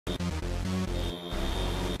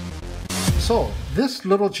So this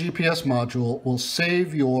little GPS module will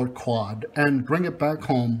save your quad and bring it back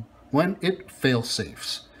home when it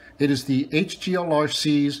fail-safes. It is the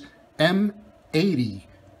HGLRC's M80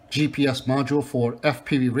 GPS module for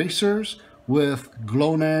FPV racers with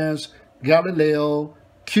GLONASS, Galileo,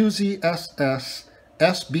 QZSS,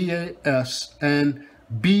 SBAS, and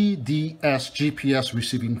BDS GPS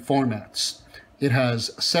receiving formats. It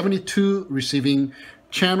has 72 receiving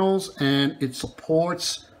channels and it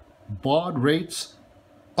supports baud rates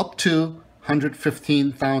up to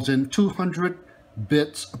 115,200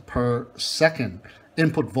 bits per second.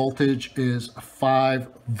 Input voltage is 5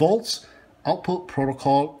 volts. Output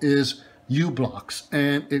protocol is U-blocks,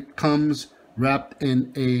 and it comes wrapped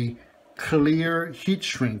in a clear heat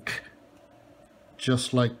shrink,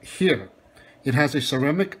 just like here. It has a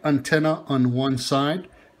ceramic antenna on one side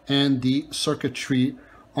and the circuitry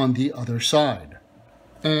on the other side.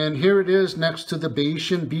 And here it is next to the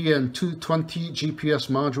Bayesian BN220 GPS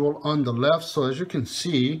module on the left. So as you can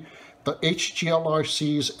see, the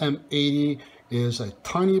HGLRC's M80 is a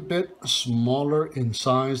tiny bit smaller in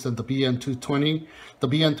size than the BN220. The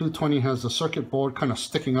BN220 has the circuit board kind of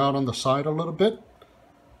sticking out on the side a little bit.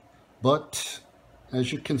 But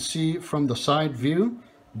as you can see from the side view,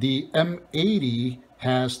 the M80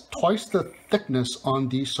 has twice the thickness on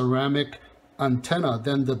the ceramic antenna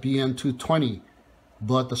than the BN220.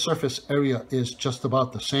 But the surface area is just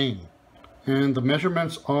about the same. And the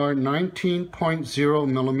measurements are 19.0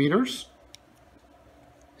 millimeters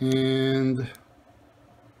and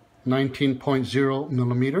 19.0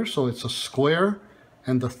 millimeters. So it's a square,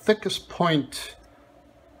 and the thickest point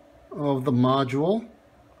of the module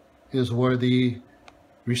is where the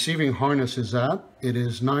receiving harness is at. It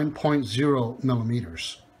is 9.0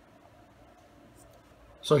 millimeters.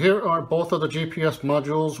 So here are both of the GPS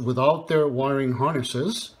modules without their wiring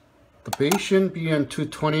harnesses. The Bayesian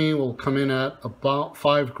BN220 will come in at about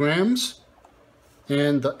 5 grams,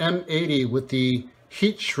 and the M80 with the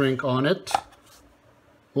heat shrink on it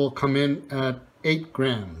will come in at 8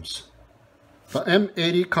 grams. The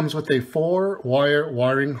M80 comes with a 4-wire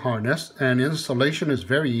wiring harness, and installation is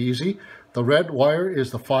very easy. The red wire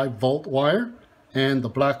is the 5-volt wire, and the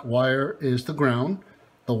black wire is the ground.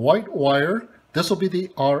 The white wire, this will be the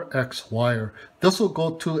RX wire. This will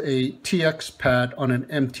go to a TX pad on an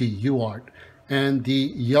empty UART. And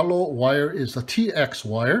the yellow wire is the TX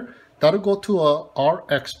wire. That'll go to a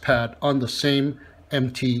RX pad on the same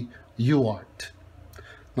empty UART.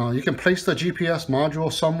 Now you can place the GPS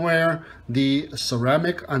module somewhere. The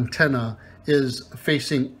ceramic antenna is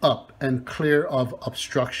facing up and clear of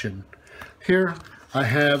obstruction. Here I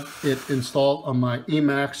have it installed on my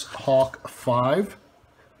Emax Hawk 5.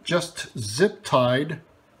 Just zip tied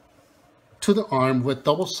to the arm with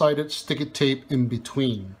double-sided sticky tape in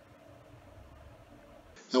between.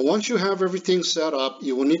 Now once you have everything set up,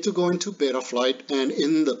 you will need to go into Betaflight, and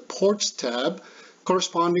in the ports tab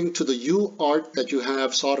corresponding to the UART that you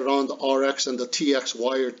have soldered on the RX and the TX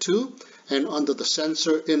wire to, and under the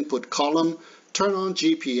sensor input column, turn on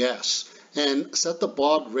GPS and set the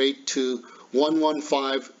baud rate to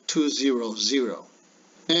 115200.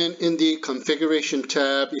 And in the configuration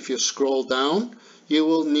tab, if you scroll down, you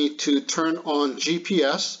will need to turn on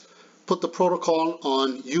GPS, put the protocol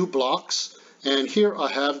on U-blocks, and here I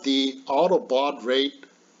have the auto baud rate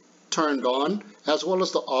turned on, as well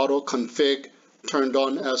as the auto config turned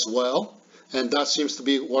on as well, and that seems to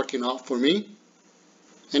be working out for me.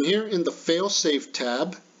 And here in the Failsafe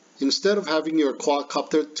tab, instead of having your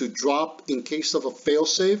quadcopter to drop in case of a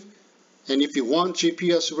failsafe, and if you want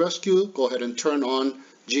GPS rescue, go ahead and turn on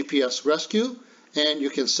GPS rescue, and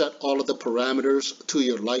you can set all of the parameters to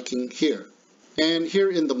your liking here. And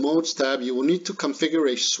here in the modes tab, you will need to configure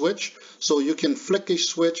a switch, so you can flick a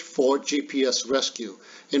switch for GPS rescue.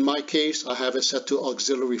 In my case, I have it set to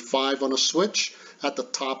auxiliary 5 on a switch at the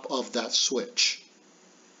top of that switch.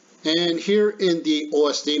 And here in the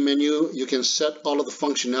OSD menu, you can set all of the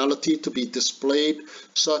functionality to be displayed,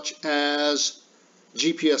 such as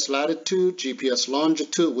GPS latitude, GPS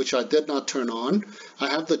longitude, which I did not turn on. I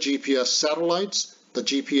have the GPS satellites, the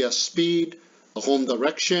GPS speed, the home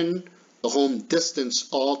direction, the home distance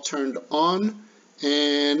all turned on.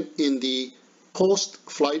 And in the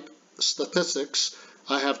post-flight statistics,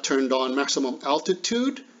 I have turned on maximum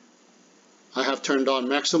altitude, I have turned on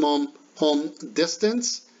maximum home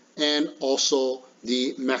distance, and also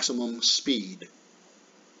the maximum speed.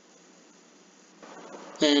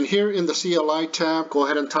 And here in the CLI tab, go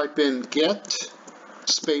ahead and type in get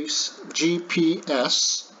space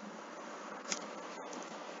GPS,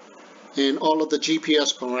 and all of the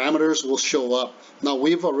GPS parameters will show up. Now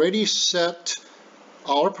we've already set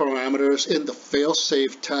our parameters in the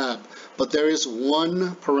Failsafe tab, but there is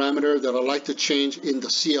one parameter that I like to change in the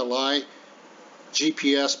CLI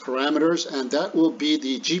GPS parameters, and that will be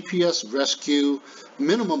the GPS rescue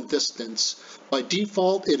minimum distance. By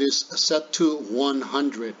default, it is set to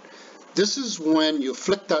 100. This is when you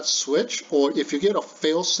flick that switch, or if you get a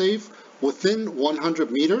failsafe within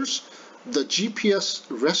 100 meters, the GPS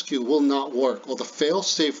rescue will not work, or the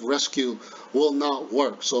failsafe rescue will not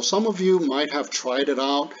work. So some of you might have tried it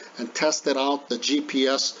out and tested out the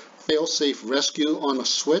GPS failsafe rescue on a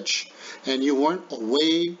switch, and you weren't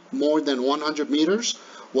away more than 100 meters.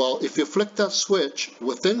 Well, if you flick that switch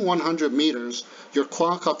within 100 meters, your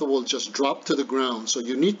quadcopter will just drop to the ground. So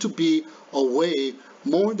you need to be away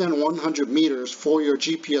more than 100 meters for your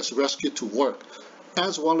GPS rescue to work,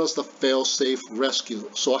 as well as the failsafe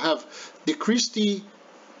rescue. So I have decreased the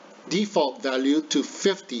default value to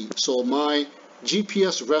 50, so my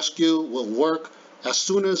GPS rescue will work as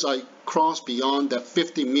soon as I cross beyond that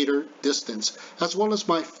 50-meter distance, as well as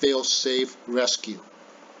my failsafe rescue.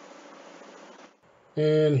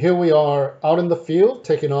 And here we are out in the field,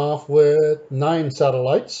 taking off with 9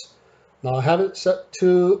 satellites. Now I have it set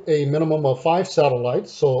to a minimum of 5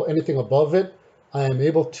 satellites, so anything above it I am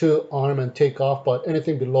able to arm and take off, but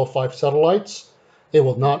anything below 5 satellites, it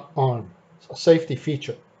will not arm. It's a safety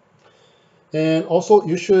feature. And also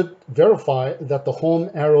you should verify that the home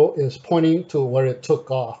arrow is pointing to where it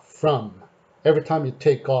took off from every time you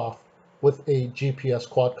take off with a GPS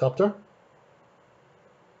quadcopter,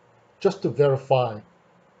 just to verify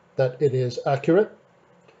that it is accurate.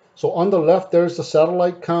 So on the left, there's the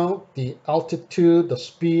satellite count, the altitude, the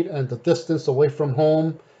speed, and the distance away from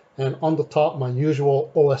home. And on the top, my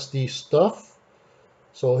usual OSD stuff.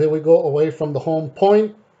 So here we go, away from the home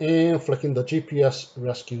point and flicking the GPS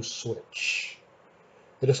rescue switch.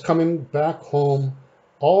 It is coming back home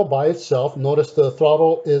all by itself. Notice the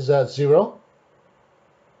throttle is at 0.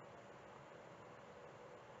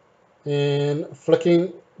 And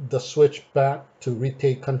flicking the switch back to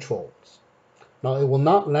retake controls. Now it will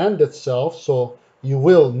not land itself, so you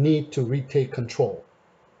will need to retake control.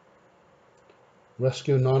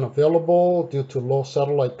 Rescue non-available due to low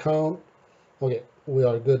satellite count. Okay, we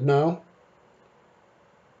are good now.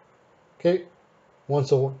 Okay,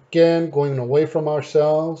 once again, going away from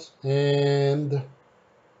ourselves and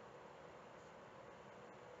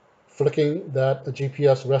flicking that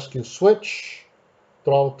GPS rescue switch,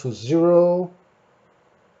 throttle to 0,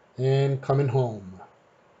 and coming home.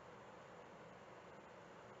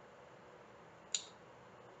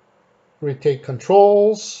 Retake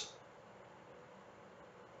controls.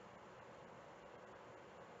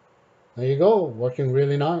 There you go, working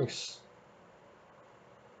really nice.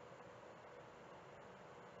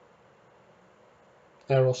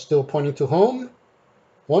 Arrow still pointing to home.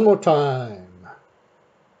 One more time.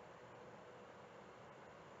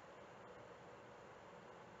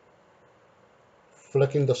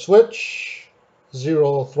 Flicking the switch,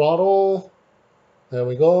 0 throttle. There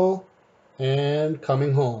we go. And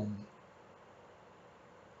coming home.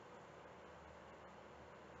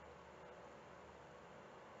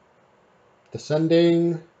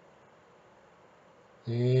 Descending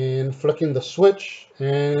and flicking the switch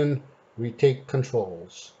and retake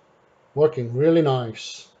controls. Working really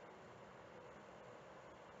nice.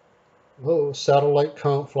 Whoa, satellite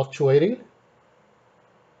count fluctuating.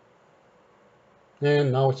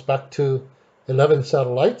 And now it's back to 11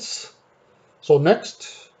 satellites. So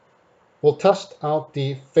next, we'll test out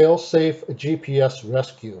the Failsafe GPS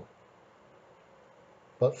rescue.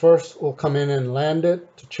 But first, we'll come in and land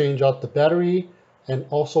it to change out the battery and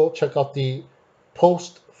also check out the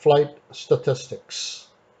post-flight statistics.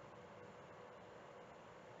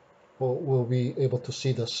 We'll be able to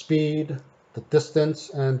see the speed, the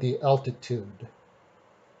distance, and the altitude.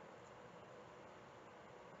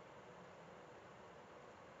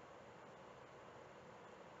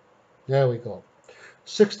 There we go.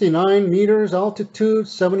 69 meters altitude,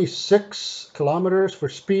 76 kilometers for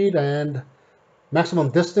speed, and maximum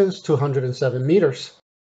distance 207 meters.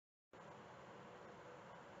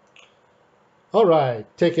 All right,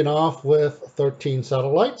 taking off with 13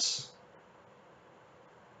 satellites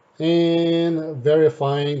and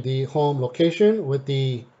verifying the home location with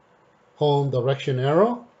the home direction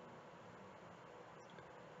arrow.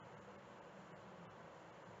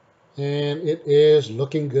 And it is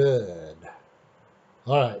looking good.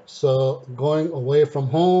 All right, so going away from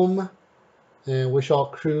home, and we shall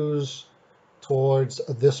cruise towards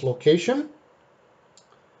this location.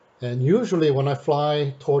 And usually when I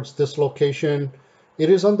fly towards this location,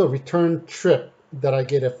 it is on the return trip that I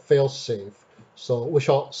get a failsafe. So we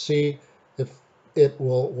shall see if it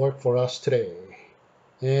will work for us today.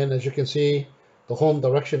 And as you can see, The home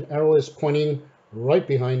direction arrow is pointing right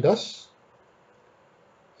behind us.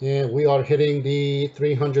 And we are hitting the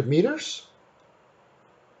 300 meters.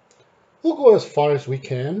 We'll go as far as we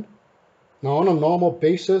can. Now on a normal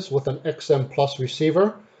basis with an XM Plus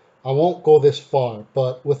receiver, I won't go this far,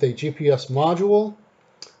 but with a GPS module,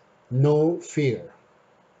 no fear.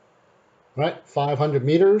 Right, 500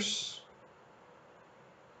 meters.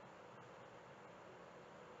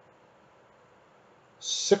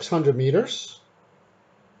 $600 meters.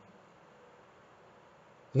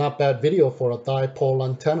 Not bad video for a dipole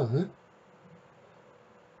antenna, huh?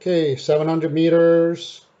 Okay, 700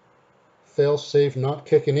 meters. Failsafe not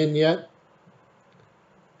kicking in yet.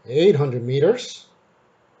 800 meters.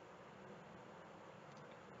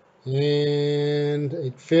 And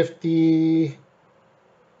 850.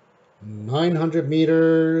 900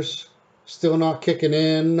 meters. Still not kicking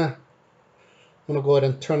in. I'm going to go ahead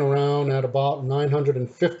and turn around at about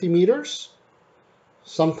 950 meters.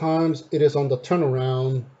 Sometimes it is on the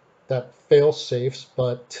turnaround that fail safes,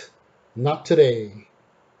 but not today.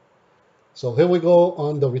 So here we go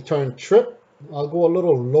on the return trip. I'll go a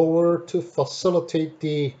little lower to facilitate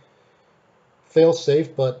the fail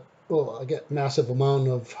safe, but I get massive amount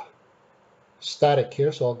of static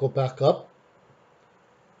here, so I'll go back up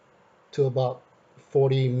to about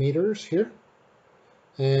 40 meters here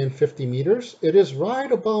and 50 meters. It is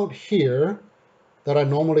right about here that I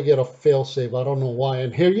normally get a failsafe. I don't know why.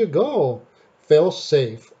 And here you go.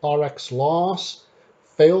 Failsafe, RX loss,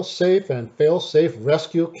 failsafe, and failsafe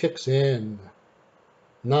rescue kicks in.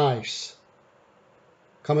 Nice.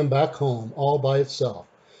 Coming back home all by itself.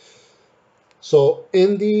 So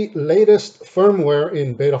in the latest firmware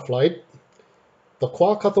in Betaflight, the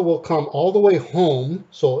quadcutter will come all the way home.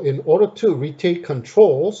 So in order to retake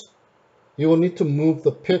controls, you will need to move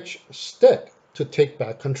the pitch stick to take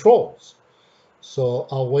back controls. So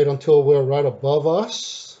I'll wait until we're right above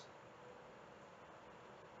us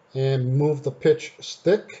and move the pitch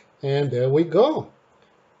stick, and there we go.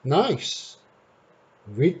 Nice.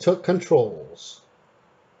 Retook controls.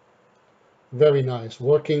 Very nice.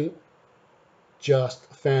 Working just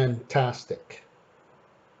fantastic.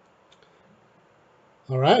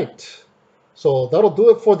 All right. So that'll do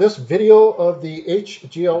it for this video of the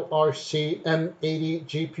HGLRC M80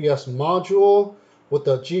 GPS module with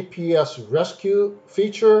the GPS rescue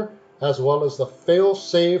feature, as well as the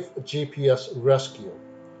fail-safe GPS rescue.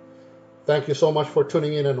 Thank you so much for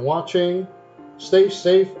tuning in and watching. Stay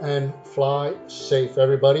safe and fly safe,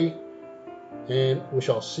 everybody. And we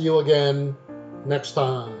shall see you again next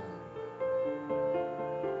time.